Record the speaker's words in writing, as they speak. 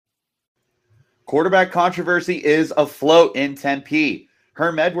Quarterback controversy is afloat in Tempe.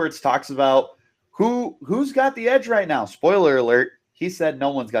 Herm Edwards talks about who's got the edge right now. Spoiler alert, he said no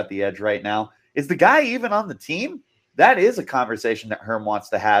one's got the edge right now. Is the guy even on the team? That is a conversation that Herm wants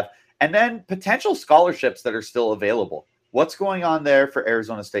to have. And then potential scholarships that are still available. What's going on there for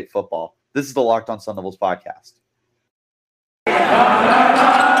Arizona State football? This is the Locked On Sun Devils podcast.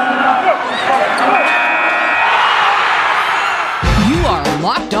 You are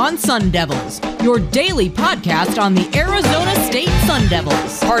Locked On Sun Devils, your daily podcast on the Arizona State Sun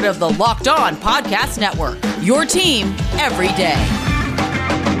Devils. Part of the Locked On Podcast Network, your team every day.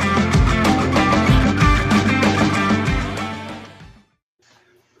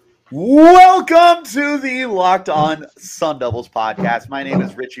 Welcome to the Locked On Sun Devils podcast. My name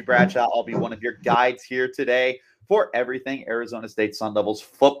is Richie Bradshaw. I'll be one of your guides here today for everything Arizona State Sun Devils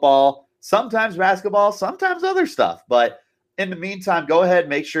football, sometimes basketball, sometimes other stuff. But in the meantime, go ahead,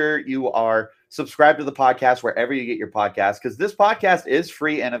 make sure you are subscribed to the podcast wherever you get your podcast, because this podcast is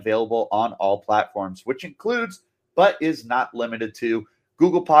free and available on all platforms, which includes, but is not limited to,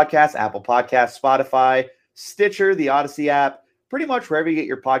 Google Podcasts, Apple Podcasts, Spotify, Stitcher, the Odyssey app, pretty much wherever you get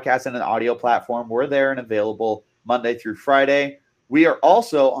your podcast in an audio platform. We're there and available Monday through Friday. We are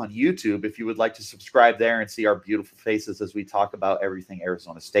also on YouTube if you would like to subscribe there and see our beautiful faces as we talk about everything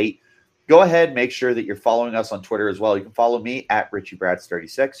Arizona State. Go ahead, make sure that you're following us on Twitter as well. You can follow me at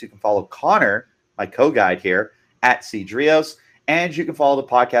RichieBrads36. You can follow Connor, my co-guide here, at CDrios. And you can follow the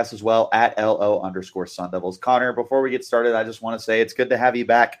podcast as well at LO_Sun Devils. Connor, before we get started, I just want to say it's good to have you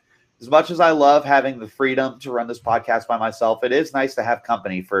back. As much as I love having the freedom to run this podcast by myself, it is nice to have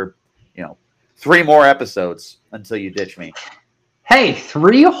company for, 3 more episodes until you ditch me. Hey,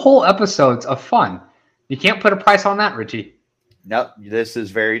 3 whole episodes of fun. You can't put a price on that, Richie. Nope, this is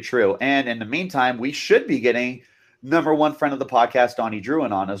very true. And in the meantime, we should be getting number one friend of the podcast, Donnie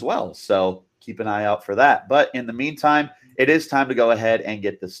Druin, on as well. So keep an eye out for that. But in the meantime, it is time to go ahead and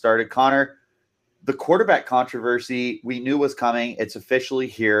get this started. Connor, the quarterback controversy we knew was coming. It's officially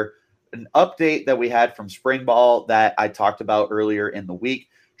here. An update that we had from spring ball that I talked about earlier in the week.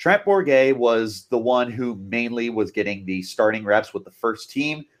 Trent Bourguet was the one who mainly was getting the starting reps with the first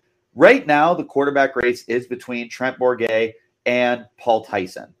team. Right now, the quarterback race is between Trent Bourguet and Paul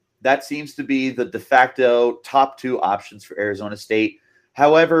Tyson. That seems to be the de facto top 2 options for Arizona State.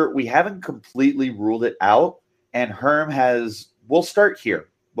 However, we haven't completely ruled it out, and we'll start here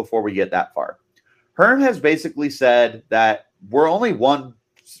before we get that far. Herm has basically said that we're only one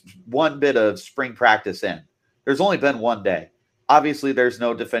bit of spring practice in. There's only been 1 day. Obviously, there's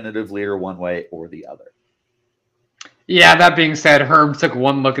no definitive leader one way or the other. Yeah, that being said, Herm took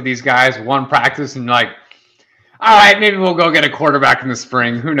one look at these guys, one practice, and all right, maybe we'll go get a quarterback in the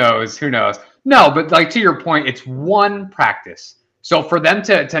spring. Who knows? No, but to your point, it's one practice. So for them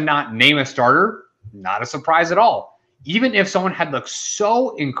to not name a starter, not a surprise at all. Even if someone had looked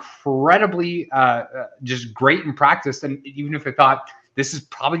so incredibly just great in practice, and even if they thought this is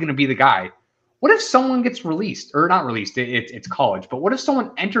probably going to be the guy, what if someone gets released? Or not released, it's college. But what if someone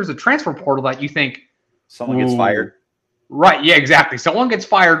enters a transfer portal that you think... Someone gets fired? Right, yeah, exactly. Someone gets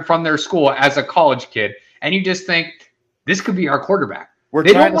fired from their school as a college kid, and you just think, this could be our quarterback. We're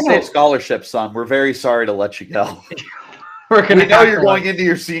trying to save scholarships, son. We're very sorry to let you go. We know you're going into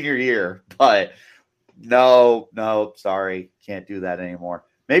your senior year, but no, sorry. Can't do that anymore.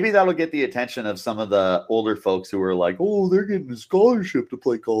 Maybe that'll get the attention of some of the older folks who are like, oh, they're getting a scholarship to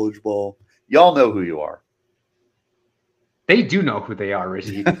play college ball. Y'all know who you are. They do know who they are,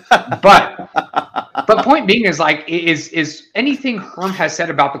 Richie. But point being is anything Herm has said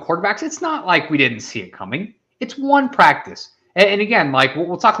about the quarterbacks, it's not like we didn't see it coming. It's one practice. And again,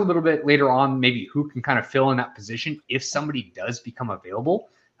 we'll talk a little bit later on, maybe who can kind of fill in that position if somebody does become available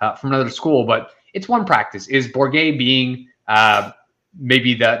from another school. But it's one practice. Is Bourguet being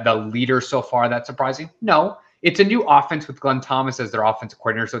maybe the leader so far that surprising? No. It's a new offense with Glenn Thomas as their offensive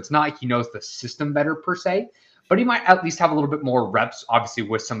coordinator, so it's not like he knows the system better per se, but he might at least have a little bit more reps, obviously,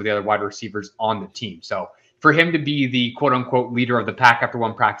 with some of the other wide receivers on the team. So for him to be the quote-unquote leader of the pack after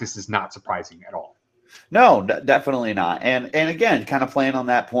one practice is not surprising at all. No, definitely not. And again, kind of playing on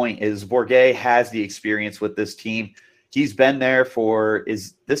that point is Bourguet has the experience with this team. He's been there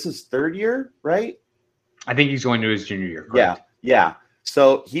this is 3rd year, right? I think he's going to his junior year. Correct? Yeah.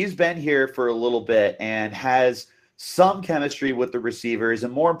 So he's been here for a little bit and has some chemistry with the receivers.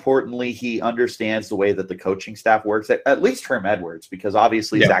 And more importantly, he understands the way that the coaching staff works, at least Herm Edwards, because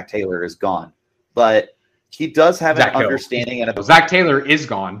obviously Zach Taylor is gone. But he does have an understanding. And Zach Taylor is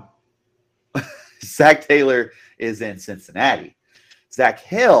gone. Zach Taylor is in Cincinnati. Zach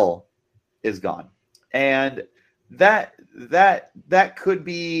Hill is gone. And that could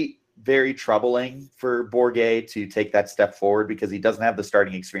be very troubling for Bourguet to take that step forward because he doesn't have the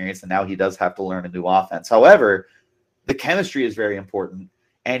starting experience and now he does have to learn a new offense. However, the chemistry is very important,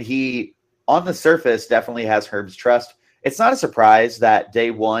 and he, on the surface, definitely has Herm's trust. It's not a surprise that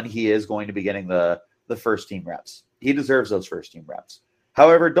day one he is going to be getting the first team reps. He deserves those first team reps.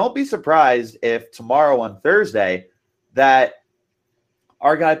 However, don't be surprised if tomorrow on Thursday that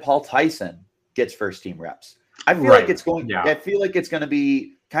our guy Paul Tyson gets first team reps. I feel like it's going. Yeah. I feel like it's going to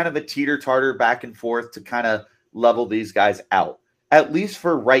be kind of a teeter-totter back and forth to kind of level these guys out, at least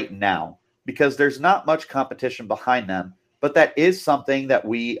for right now, because there's not much competition behind them. But that is something that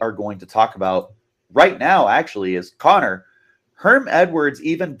we are going to talk about right now, actually, is Connor. Herm Edwards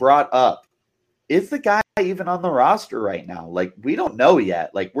even brought up, is the guy even on the roster right now? Like, we don't know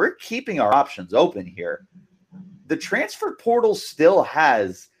yet. Like, we're keeping our options open here. The transfer portal still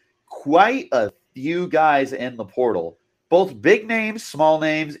has quite a few guys in the portal, both big names, small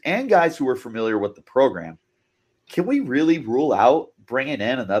names, and guys who are familiar with the program. Can we really rule out bringing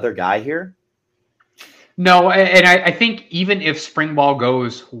in another guy here? No, and I think even if spring ball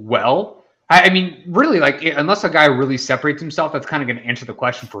goes well, I mean, really, like, unless a guy really separates himself, that's kind of going to answer the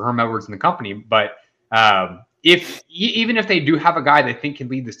question for Herm Edwards and the company. But even if they do have a guy they think can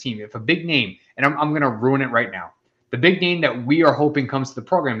lead this team, if a big name, and I'm going to ruin it right now, the big name that we are hoping comes to the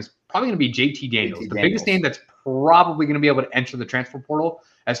program is probably going to be JT Daniels, the biggest name that's probably going to be able to enter the transfer portal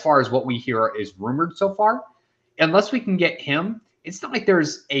as far as what we hear is rumored so far. Unless we can get him, it's not like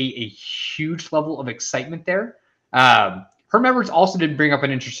there's a huge level of excitement there. Herm Edwards also did bring up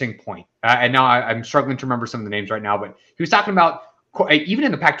an interesting point. And now I'm struggling to remember some of the names right now, but he was talking about, even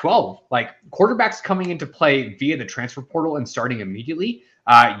in the Pac-12, like quarterbacks coming into play via the transfer portal and starting immediately.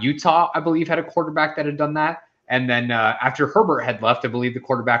 Utah, I believe, had a quarterback that had done that. And then after Herbert had left, I believe the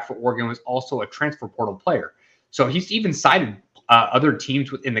quarterback for Oregon was also a transfer portal player. So he's even cited other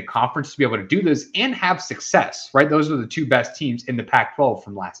teams within the conference to be able to do this and have success, right? Those are the two best teams in the Pac-12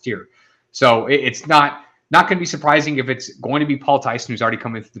 from last year. So it's not going to be surprising if it's going to be Paul Tyson, who's already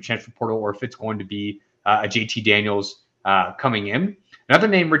come in through the transfer portal, or if it's going to be a JT Daniels coming in. Another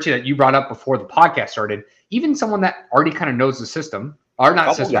name, Richie, that you brought up before the podcast started, even someone that already kind of knows the system, or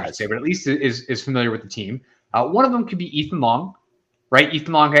not system, I should say, but at least is familiar with the team. One of them could be Ethan Long, right?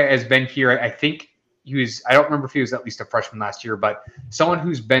 Ethan Long has been here. I think I don't remember if he was at least a freshman last year, but someone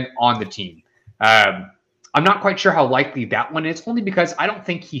who's been on the team. I'm not quite sure how likely that one is, only because I don't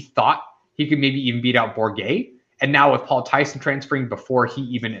think he thought he could maybe even beat out Bourguet. And now with Paul Tyson transferring before he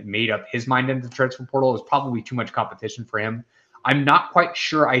even made up his mind into the transfer portal, is probably too much competition for him. I'm not quite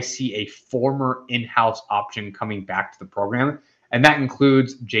sure I see a former in-house option coming back to the program, and that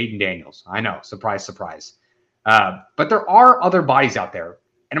includes Jaden Daniels. I know, surprise, surprise. But there are other bodies out there.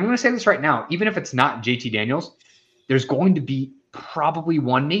 And I'm going to say this right now, even if it's not JT Daniels, there's going to be probably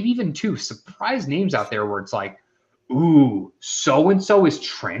one, maybe even two surprise names out there where it's like, ooh, so-and-so is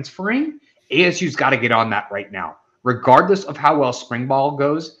transferring. ASU's got to get on that right now. Regardless of how well spring ball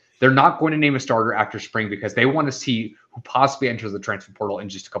goes, they're not going to name a starter after spring because they want to see who possibly enters the transfer portal in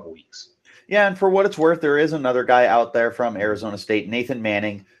just a couple weeks. Yeah, and for what it's worth, there is another guy out there from Arizona State, Nathan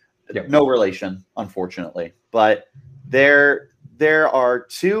Manning. Yep. No relation, unfortunately. But there are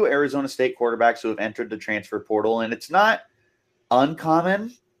two Arizona State quarterbacks who have entered the transfer portal, and it's not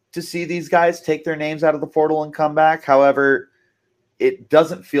uncommon to see these guys take their names out of the portal and come back. However, it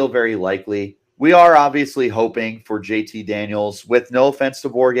doesn't feel very likely. We are obviously hoping for JT Daniels, with no offense to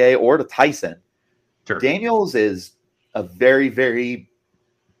Bourguet or to Tyson. Sure. Daniels is a very, very,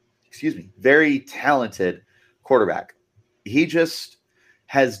 very talented quarterback. He just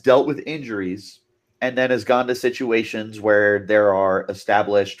has dealt with injuries and then has gone to situations where there are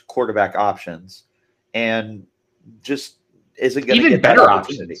established quarterback options and just isn't going to get better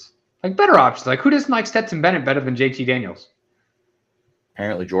options. Like better options. Like, who doesn't like Stetson Bennett better than JT Daniels?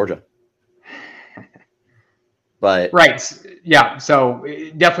 Apparently Georgia. But right. Yeah. So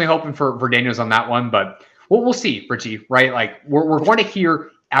definitely hoping for Daniels on that one, but we'll see, Richie, right? Like we're going to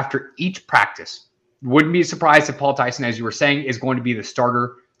hear after each practice. Wouldn't be surprised if Paul Tyson, as you were saying, is going to be the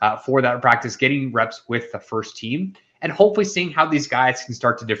starter for that practice, getting reps with the first team, and hopefully seeing how these guys can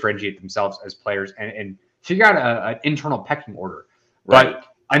start to differentiate themselves as players and figure out an internal pecking order. Right. But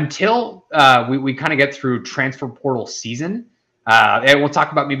until we kind of get through transfer portal season, and we'll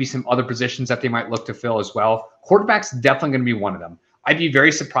talk about maybe some other positions that they might look to fill as well. Quarterback's definitely going to be one of them. I'd be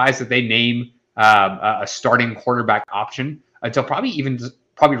very surprised if they name a starting quarterback option until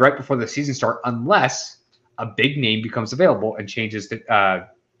probably right before the season start, unless a big name becomes available and changes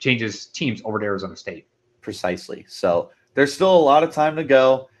teams over to Arizona State. Precisely. So there's still a lot of time to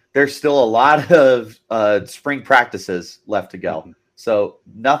go. There's still a lot of spring practices left to go. So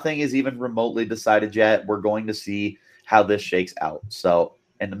nothing is even remotely decided yet. We're going to see how this shakes out. So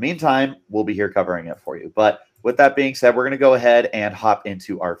in the meantime, we'll be here covering it for you. But with that being said, we're going to go ahead and hop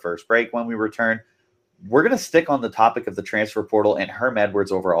into our first break. When we return, we're going to stick on the topic of the transfer portal and Herm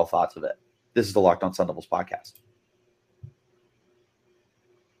Edwards' overall thoughts of it. This is the Locked On Sun Devils podcast.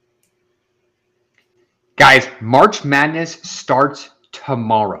 Guys, March Madness starts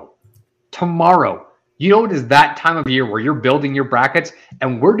tomorrow. Tomorrow. You know, it is that time of year where you're building your brackets,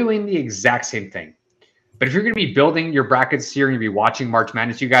 and we're doing the exact same thing. But if you're going to be building your brackets here and you're going to be watching March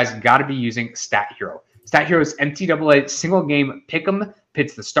Madness, you guys got to be using Stat Hero. Stat Hero's NCAA single game pick'em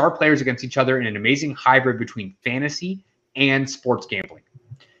pits the star players against each other in an amazing hybrid between fantasy and sports gambling.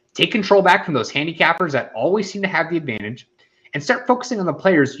 Take control back from those handicappers that always seem to have the advantage and start focusing on the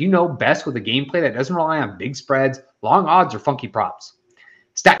players you know best with a gameplay that doesn't rely on big spreads, long odds, or funky props.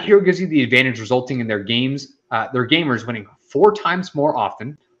 Stat Hero gives you the advantage, resulting in their gamers winning 4 times more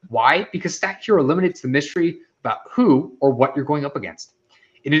often. Why? Because Stat Hero eliminates the mystery about who or what you're going up against.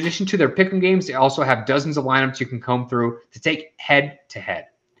 In addition to their pick'em games, they also have dozens of lineups you can comb through to take head-to-head.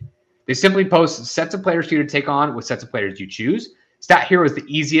 They simply post sets of players for you to take on with sets of players you choose. Stat Hero is the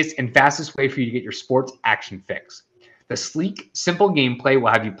easiest and fastest way for you to get your sports action fix. The sleek, simple gameplay will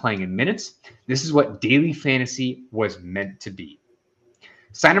have you playing in minutes. This is what daily fantasy was meant to be.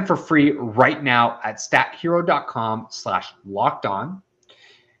 Sign up for free right now at stathero.com/lockedon.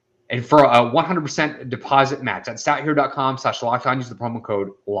 And for a 100% deposit match at stathero.com/lockedon, use the promo code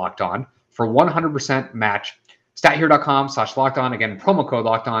lockedon for 100% match. Stathero.com/lockedon. Again, promo code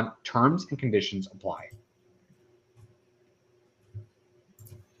lockedon. Terms and conditions apply.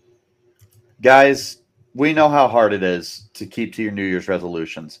 Guys, we know how hard it is to keep to your New Year's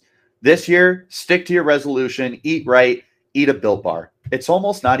resolutions. This year, stick to your resolution, eat right, eat a Built Bar. It's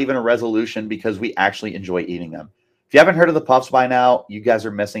almost not even a resolution because we actually enjoy eating them. If you haven't heard of the Puffs by now, you guys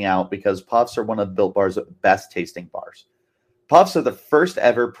are missing out because Puffs are one of Built Bar's best tasting bars. Puffs are the first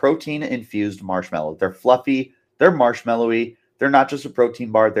ever protein-infused marshmallow. They're fluffy, they're marshmallowy, they're not just a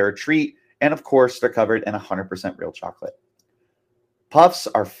protein bar, they're a treat, and of course, they're covered in 100% real chocolate. Puffs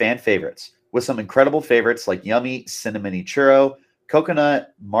are fan favorites, with some incredible favorites like yummy cinnamony churro,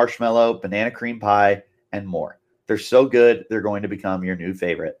 coconut, marshmallow, banana cream pie, and more. They're so good, they're going to become your new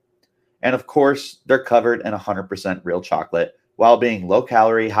favorite. And of course, they're covered in 100% real chocolate while being low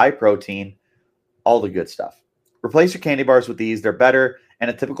calorie, high protein, all the good stuff. Replace your candy bars with these. They're better, and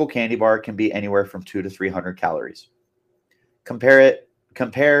a typical candy bar can be anywhere from 200 to 300 calories. Compare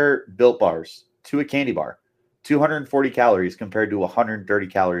Built Bars to a candy bar. 240 calories compared to 130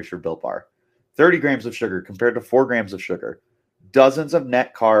 calories for Built Bar. 30 grams of sugar compared to 4 grams of sugar. Dozens of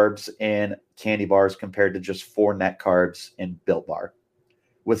net carbs in candy bars compared to just 4 net carbs in Built Bar.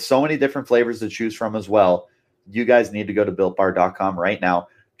 With so many different flavors to choose from as well, you guys need to go to BuiltBar.com right now.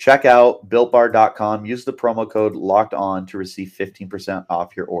 Check out BuiltBar.com. Use the promo code LOCKEDON to receive 15%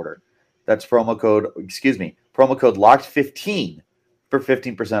 off your order. That's promo code LOCKED15 for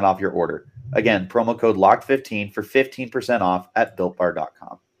 15% off your order. Again, promo code LOCKED15 for 15% off at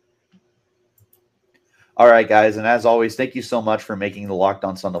BuiltBar.com. All right, guys, and as always, thank you so much for making the Locked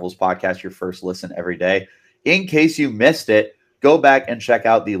On Sun Devils podcast your first listen every day. In case you missed it, go back and check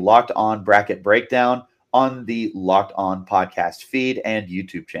out the Locked On Bracket Breakdown on the Locked On podcast feed and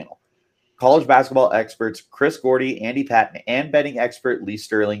YouTube channel. College basketball experts Chris Gordy, Andy Patton, and betting expert Lee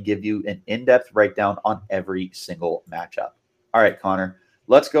Sterling give you an in-depth breakdown on every single matchup. All right, Connor,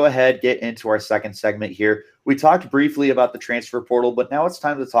 let's go ahead, get into our second segment here. We talked briefly about the transfer portal, but now it's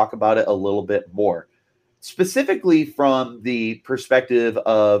time to talk about it a little bit more. Specifically from the perspective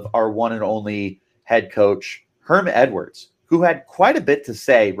of our one and only head coach, Herm Edwards, who had quite a bit to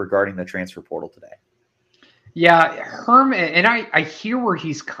say regarding the transfer portal today. Yeah, Herm, and I hear where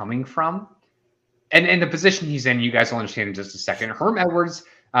he's coming from, and the position he's in, you guys will understand in just a second. Herm Edwards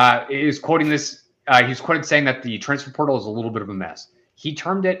is quoting this. He's quoted saying that the transfer portal is a little bit of a mess. He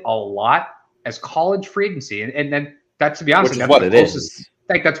termed it a lot as college free agency, and then that, to be honest, which is what it is.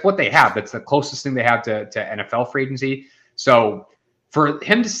 Like, that's what they have. That's the closest thing they have to NFL free agency. So for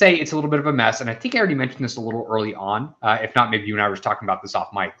him to say it's a little bit of a mess, and I think I already mentioned this a little early on. If not, maybe you and I were talking about this off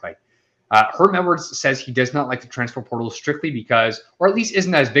mic. Like, Herm Edwards says he does not like the transfer portal strictly because, or at least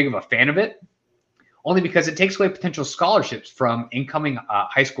isn't as big of a fan of it, only because it takes away potential scholarships from incoming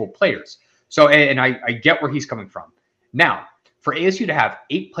high school players. So, and I get where he's coming from. Now, for ASU to have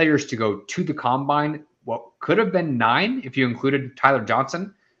 8 players to go to the combine, what could have been 9 if you included Tyler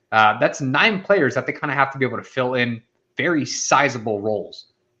Johnson, that's 9 players that they kind of have to be able to fill in very sizable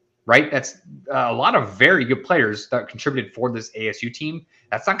roles, right? That's a lot of very good players that contributed for this ASU team.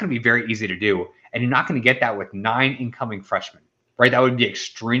 That's not going to be very easy to do, and you're not going to get that with 9 incoming freshmen. right? That would be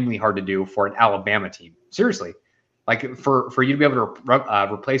extremely hard to do for an Alabama team. Seriously. Like for you to be able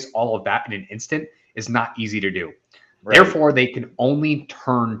to replace all of that in an instant is not easy to do. Right. Therefore, they can only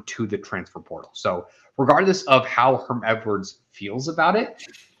turn to the transfer portal. So regardless of how Herm Edwards feels about it,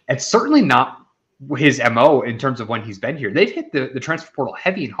 it's certainly not his MO in terms of when he's been here. They've hit the transfer portal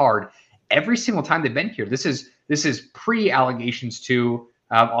heavy and hard every single time they've been here. This is pre-allegations to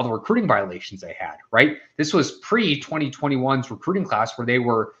all the recruiting violations they had, right? This was pre-2021's recruiting class where they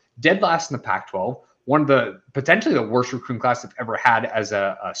were dead last in the Pac-12, one of the potentially the worst recruiting class they've ever had as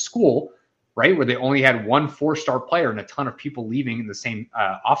a school, right? Where they only had one 4-star player and a ton of people leaving in the same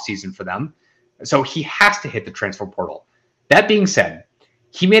offseason for them. So he has to hit the transfer portal. That being said,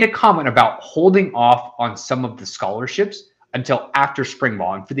 he made a comment about holding off on some of the scholarships until after spring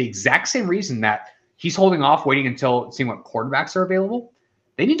ball. And for the exact same reason that he's holding off, waiting until seeing what quarterbacks are available,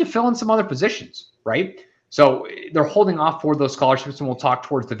 they need to fill in some other positions, right? So they're holding off for those scholarships, and we'll talk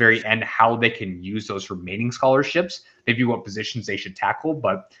towards the very end how they can use those remaining scholarships, maybe what positions they should tackle.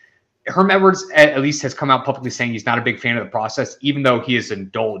 But Herm Edwards at least has come out publicly saying he's not a big fan of the process, even though he has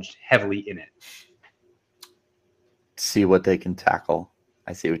indulged heavily in it. See what they can tackle.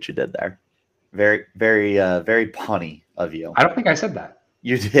 I see what you did there. Very, very, very punny of you. I don't think I said that.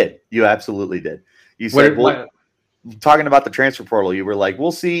 You did. You absolutely did. You said, talking about the transfer portal, you were like,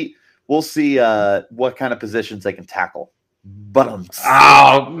 we'll see what kind of positions they can tackle. But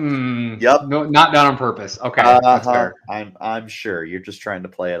yep, no, not done on purpose. Okay, that's fair. I'm sure you're just trying to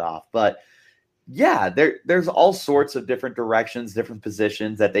play it off, but yeah, there's all sorts of different directions, different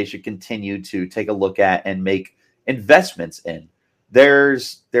positions that they should continue to take a look at and make investments in.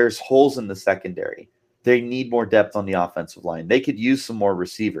 There's holes in the secondary. They need more depth on the offensive line. They could use some more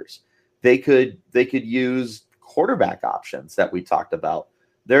receivers. They could use quarterback options that we talked about.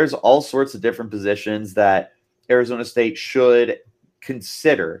 There's all sorts of different positions that Arizona State should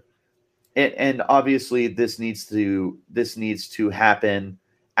consider. And obviously this needs to happen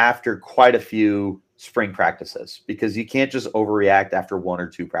after quite a few spring practices, because you can't just overreact after 1 or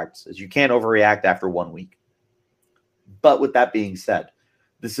 2 practices. You can't overreact after 1 week. But with that being said,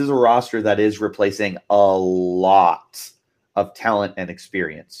 this is a roster that is replacing a lot of talent and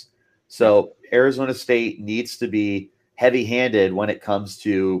experience. So Arizona State needs to be heavy-handed when it comes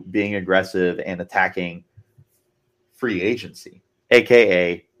to being aggressive and attacking free agency,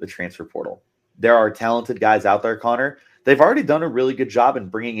 aka the transfer portal. There are talented guys out there, Connor. They've already done a really good job in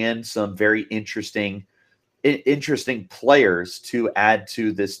bringing in some very interesting players to add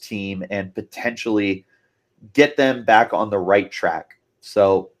to this team and potentially get them back on the right track.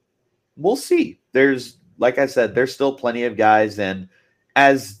 So we'll see. Like I said, there's still plenty of guys, and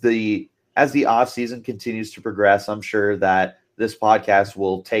as the offseason continues to progress, I'm sure that this podcast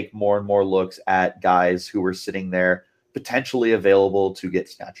will take more and more looks at guys who are sitting there potentially available to get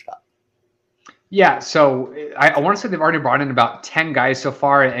snatched up. Yeah, so I want to say they've already brought in about 10 guys so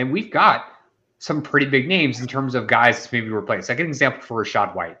far, and we've got some pretty big names in terms of guys to maybe replace. Like an example for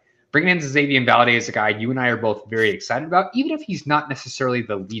Rachaad White. Bringing in Xavier Valladay is a guy you and I are both very excited about, even if he's not necessarily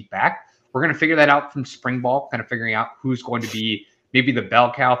the lead back. We're going to figure that out from spring ball, kind of figuring out who's going to be maybe the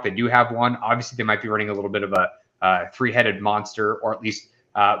bell cow if they do have one. Obviously, they might be running a little bit of a three-headed monster, or at least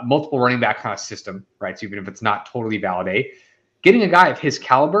multiple running back kind of system, right? So even if it's not totally Valladay, getting a guy of his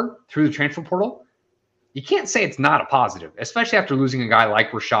caliber through the transfer portal, you can't say it's not a positive, especially after losing a guy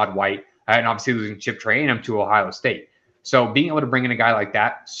like Rachaad White and obviously losing Chip Trayanum to Ohio State. So being able to bring in a guy like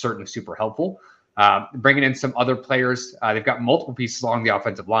that, certainly super helpful. Bringing in some other players. They've got multiple pieces along the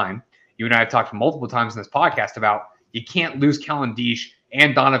offensive line. You and I have talked multiple times in this podcast about you can't lose Kellen Diesch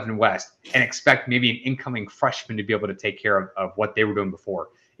and Donovan West and expect maybe an incoming freshman to be able to take care of what they were doing before.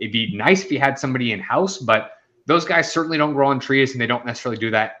 It'd be nice if you had somebody in-house, but those guys certainly don't grow on trees, and they don't necessarily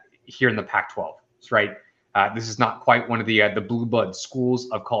do that here in the Pac-12, right? This is not quite one of the blue blood schools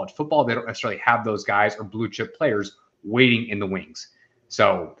of college football. They don't necessarily have those guys or blue chip players waiting in the wings.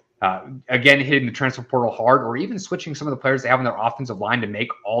 So again, hitting the transfer portal hard, or even switching some of the players they have on their offensive line to make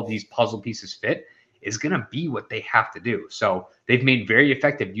all these puzzle pieces fit, is going to be what they have to do. So they've made very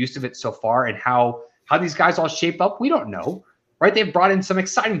effective use of it so far, and how these guys all shape up, we don't know, right? They've brought in some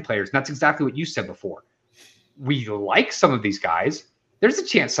exciting players, and that's exactly what you said before. We like some of these guys. There's a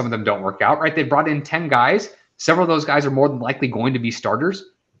chance some of them don't work out, right? They brought in 10 guys. Several of those guys are more than likely going to be starters.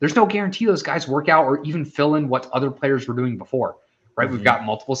 There's no guarantee those guys work out or even fill in what other players were doing before, right? Mm-hmm. We've got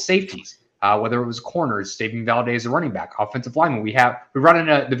multiple safeties, whether it was corners, Xavier Valladay as a running back, offensive lineman. We run in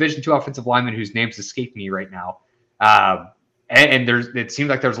a Division II offensive lineman whose names escape me right now. And it seems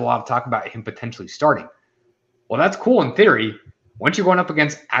like there's a lot of talk about him potentially starting. Well, that's cool in theory. Once you're going up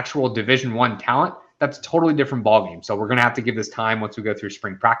against actual Division I talent, that's a totally different ballgame. So we're going to have to give this time once we go through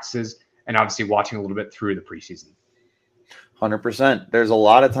spring practices and obviously watching a little bit through the preseason. 100%. There's a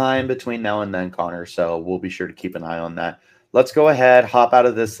lot of time between now and then, Connor, so we'll be sure to keep an eye on that. Let's go ahead, hop out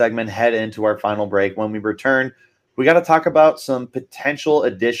of this segment, head into our final break. When we return, we got to talk about some potential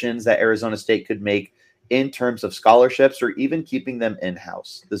additions that Arizona State could make in terms of scholarships or even keeping them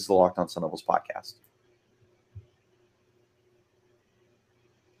in-house. This is the Locked On Sun Devils podcast.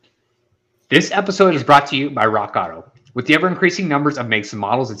 This episode is brought to you by Rock Auto. With the ever-increasing numbers of makes and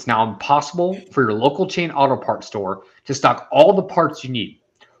models, it's now impossible for your local chain auto parts store to stock all the parts you need.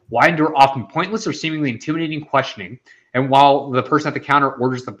 Why endure often pointless or seemingly intimidating questioning? And while the person at the counter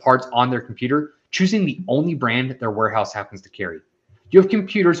orders the parts on their computer, choosing the only brand their warehouse happens to carry. You have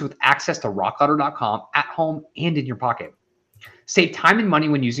computers with access to rockauto.com at home and in your pocket. Save time and money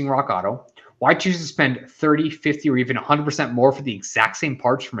when using Rock Auto. Why choose to spend 30, 50, or even 100% more for the exact same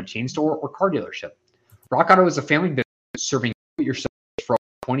parts from a chain store or car dealership? Rock Auto is a family business serving your service for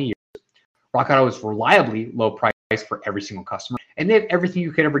over 20 years. Rock Auto is reliably low price for every single customer, and they have everything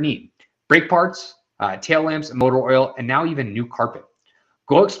you could ever need. Brake parts, tail lamps, motor oil, and now even new carpet.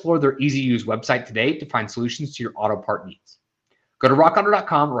 Go explore their easy-to-use website today to find solutions to your auto part needs. Go to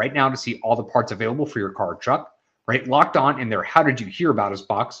rockauto.com right now to see all the parts available for your car or truck. Right, Locked On in their How Did You Hear About Us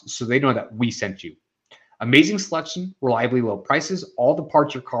box so they know that we sent you. Amazing selection, reliably low prices, all the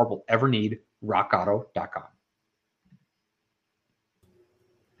parts your car will ever need. rockauto.com.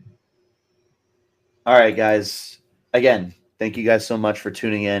 All right, guys. Again, thank you guys so much for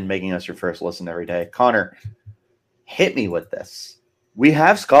tuning in, making us your first listen every day. Connor, hit me with this. We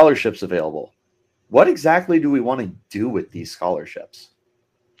have scholarships available. What exactly do we want to do with these scholarships?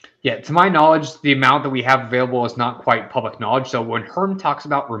 Yeah, to my knowledge, the amount that we have available is not quite public knowledge. So when Herm talks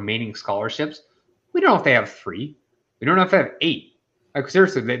about remaining scholarships, we don't know if they have 3. We don't know if they have 8. Like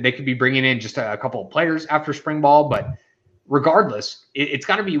seriously, they could be bringing in just a couple of players after spring ball. But regardless, we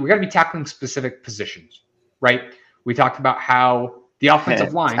got to be tackling specific positions, right? We talked about how the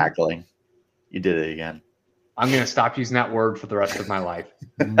offensive line. Tackling. You did it again. I'm going to stop using that word for the rest of my life.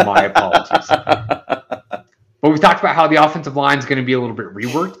 My apologies. But we've talked about how the offensive line is going to be a little bit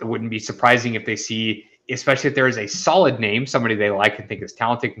reworked. It wouldn't be surprising if they see, especially if there is a solid name, somebody they like and think is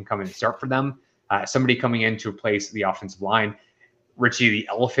talented can come in and start for them. Somebody coming in to replace the offensive line. Richie, the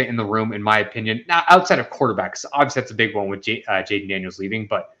elephant in the room, in my opinion, now outside of quarterbacks, obviously that's a big one with Jaden Daniels leaving,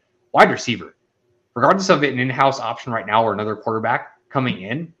 but wide receiver, regardless of an in-house option right now or another quarterback coming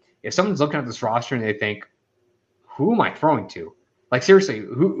in, if someone's looking at this roster and they think, who am I throwing to? Like seriously,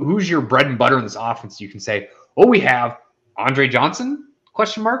 who's your bread and butter in this offense? You can say, oh, we have Andre Johnson, ?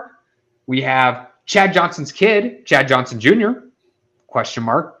 We have Chad Johnson's kid, Chad Johnson Jr., ?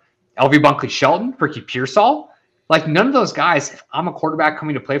 LV Bunkley Shelton, Ricky Pearsall. Like none of those guys, if I'm a quarterback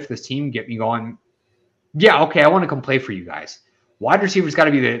coming to play for this team, get me going, yeah, okay, I want to come play for you guys. Wide receiver's got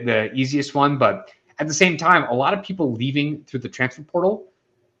to be the easiest one, but at the same time, a lot of people leaving through the transfer portal,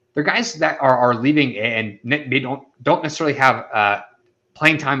 they're guys that are leaving and they don't necessarily have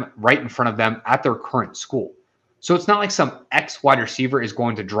playing time right in front of them at their current school. So it's not like some ex wide receiver is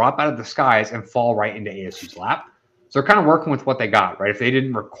going to drop out of the skies and fall right into ASU's lap. So they're kind of working with what they got, right? If they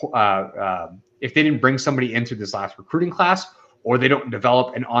didn't bring somebody into this last recruiting class, or they don't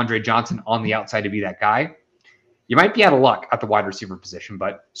develop an Andre Johnson on the outside to be that guy, you might be out of luck at the wide receiver position,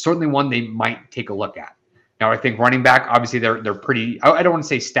 but certainly one they might take a look at. Now, I think running back, obviously they're pretty, I don't want to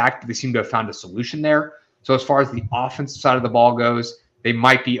say stacked, but they seem to have found a solution there. So as far as the offensive side of the ball goes, they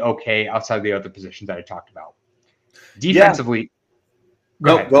might be okay outside of the other positions that I talked about. Defensively,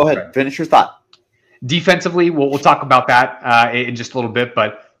 Go ahead. Finish your thought. Defensively, we'll talk about that in just a little bit,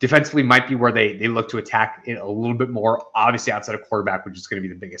 but defensively might be where they look to attack it a little bit more, obviously outside of quarterback, which is going to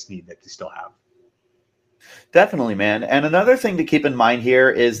be the biggest need that they still have. Definitely, man. And another thing to keep in mind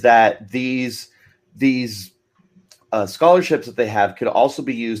here is that these scholarships that they have could also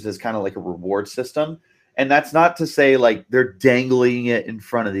be used as kind of like a reward system. And that's not to say like they're dangling it in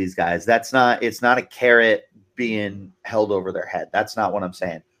front of these guys. It's not a carrot being held over their head. That's not what I'm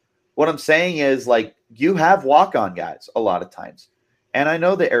saying. What I'm saying is like you have walk-on guys a lot of times. And I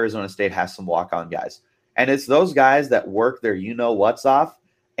know that Arizona State has some walk-on guys. And it's those guys that work their you-know-what's off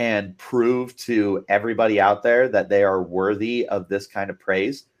and prove to everybody out there that they are worthy of this kind of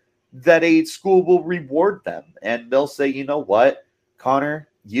praise, that a school will reward them. And they'll say, you know what, Connor,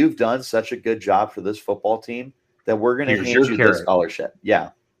 you've done such a good job for this football team that we're going to hand you this scholarship. Yeah,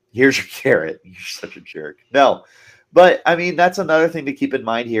 here's your carrot. You're such a jerk. No, but I mean, that's another thing to keep in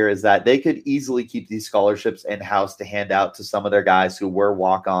mind here is that they could easily keep these scholarships in-house to hand out to some of their guys who were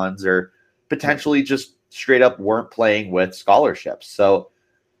walk-ons or potentially just straight up weren't playing with scholarships. So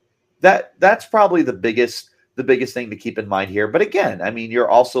that's probably the biggest thing to keep in mind here. But again, I mean, you're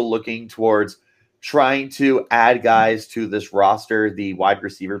also looking towards trying to add guys to this roster. The wide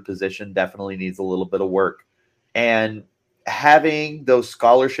receiver position definitely needs a little bit of work, and having those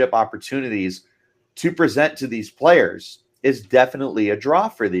scholarship opportunities to present to these players is definitely a draw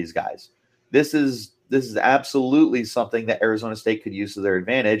for these guys. This is absolutely something that Arizona State could use to their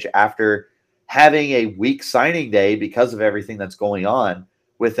advantage after having a weak signing day because of everything that's going on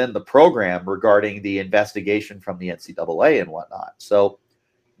within the program regarding the investigation from the NCAA and whatnot. So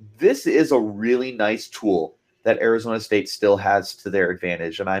this is a really nice tool that Arizona State still has to their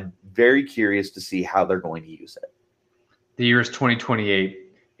advantage, and I'm very curious to see how they're going to use it. The year is 2028.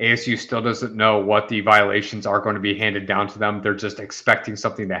 ASU still doesn't know what the violations are going to be handed down to them. They're just expecting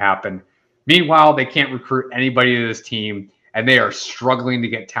something to happen. Meanwhile, they can't recruit anybody to this team, and they are struggling to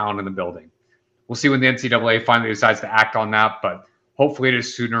get talent in the building. We'll see when the NCAA finally decides to act on that, but hopefully it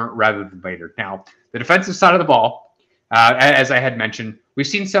is sooner rather than later. Now, the defensive side of the ball, as I had mentioned, we've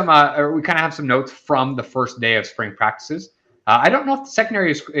seen some, we kind of have some notes from the first day of spring practices. I don't know if the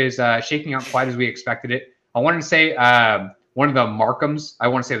secondary is shaking out quite as we expected it. I wanted to say one of the Markhams, I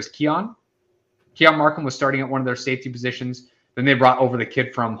want to say it was Keon. Keon Markham was starting at one of their safety positions. Then they brought over the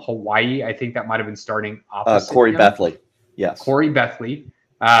kid from Hawaii. I think that might have been starting opposite Corey him. Bethley. Yes. Corey Bethley.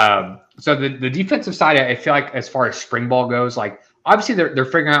 So the defensive side, I feel like as far as spring ball goes, like obviously they're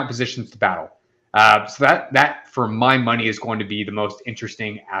figuring out positions to battle. So that for my money is going to be the most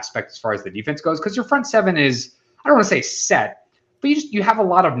interesting aspect as far as the defense goes, because your front seven is, I don't want to say set, but you have a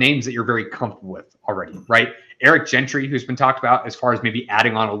lot of names that you're very comfortable with already, right? Eric Gentry, who's been talked about as far as maybe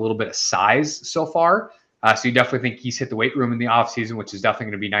adding on a little bit of size so far. So you definitely think he's hit the weight room in the offseason, which is definitely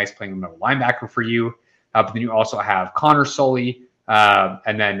going to be nice playing another linebacker for you. But then you also have Connor Soley,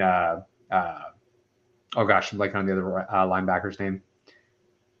 and then, oh gosh, I'm blanking on the other linebacker's name.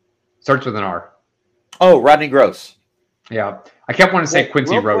 Starts with an R. Oh, Rodney Gross. Yeah. I kept wanting to say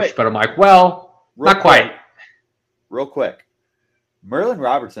Quincy Roche, quick. but I'm like, well, not quite. Real quick. Merlin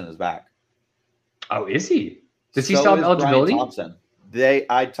Robertson is back. Oh, is he? Does he still have eligibility? Brian Thompson.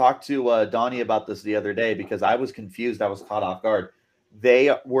 I talked to Donnie about this the other day because I was confused. I was caught off guard.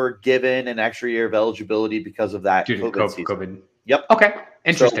 They were given an extra year of eligibility because of that COVID. Yep. Okay.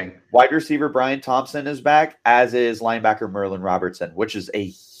 Interesting. So, wide receiver Brian Thompson is back, as is linebacker Merlin Robertson, which is a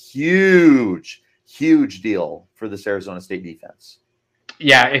huge deal for this Arizona State defense.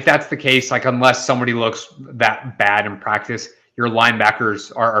 Yeah, if that's the case, like unless somebody looks that bad in practice, your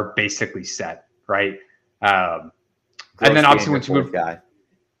linebackers are basically set, right? And then obviously once you move,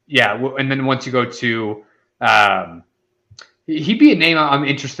 and then once you go to, he'd be a name I'm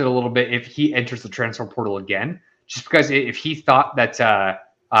interested a little bit if he enters the transfer portal again, just because if he thought that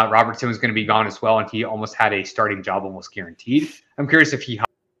Robertson was going to be gone as well and he almost had a starting job almost guaranteed, I'm curious if he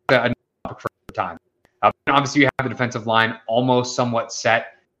had a for time. Obviously, you have the defensive line almost somewhat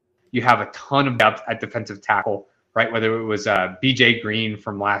set. You have a ton of depth at defensive tackle, right? Whether it was B.J. Green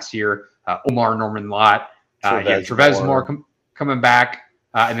from last year, Omar Norman Lott, Trevez Moore coming back,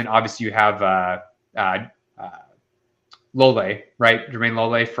 and then obviously you have Lole, right? Jermaine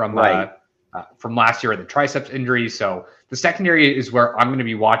Lole from last year with the triceps injury. So the secondary is where I'm going to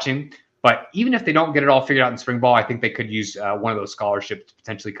be watching. But even if they don't get it all figured out in spring ball, I think they could use one of those scholarships to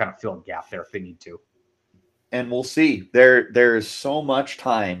potentially kind of fill a gap there if they need to. And we'll see. There is so much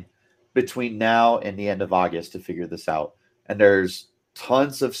time between now and the end of August to figure this out. And there's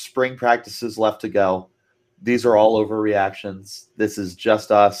tons of spring practices left to go. These are all overreactions. This is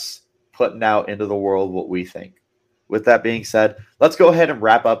just us putting out into the world what we think. With that being said, let's go ahead and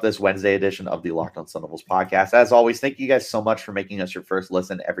wrap up this Wednesday edition of the Locked On Sun Devils podcast. As always, thank you guys so much for making us your first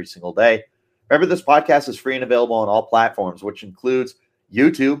listen every single day. Remember, this podcast is free and available on all platforms, which includes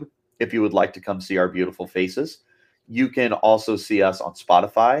YouTube, if you would like to come see our beautiful faces. You can also see us on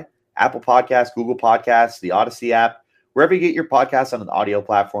Spotify, Apple Podcasts, Google Podcasts, the Odyssey app. Wherever you get your podcasts on an audio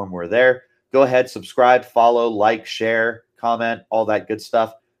platform, we're there. Go ahead, subscribe, follow, like, share, comment, all that good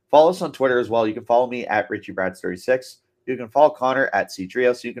stuff. Follow us on Twitter as well. You can follow me at RichieBrads36. You can follow Connor at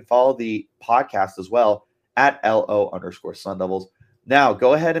CTrio. You can follow the podcast as well at LO_Sun Devils. Now,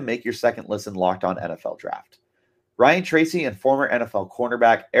 go ahead and make your second listen Locked On NFL Draft. Ryan Tracy and former NFL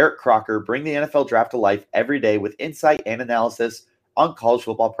cornerback Eric Crocker bring the NFL Draft to life every day with insight and analysis on college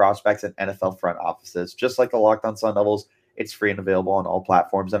football prospects and NFL front offices. Just like the Locked On Sun Devils, it's free and available on all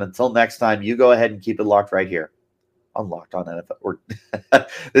platforms. And until next time, you go ahead and keep it locked right here on Locked On NFL.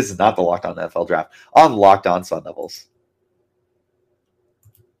 This is not the Locked On NFL Draft, on Locked On Sun Devils.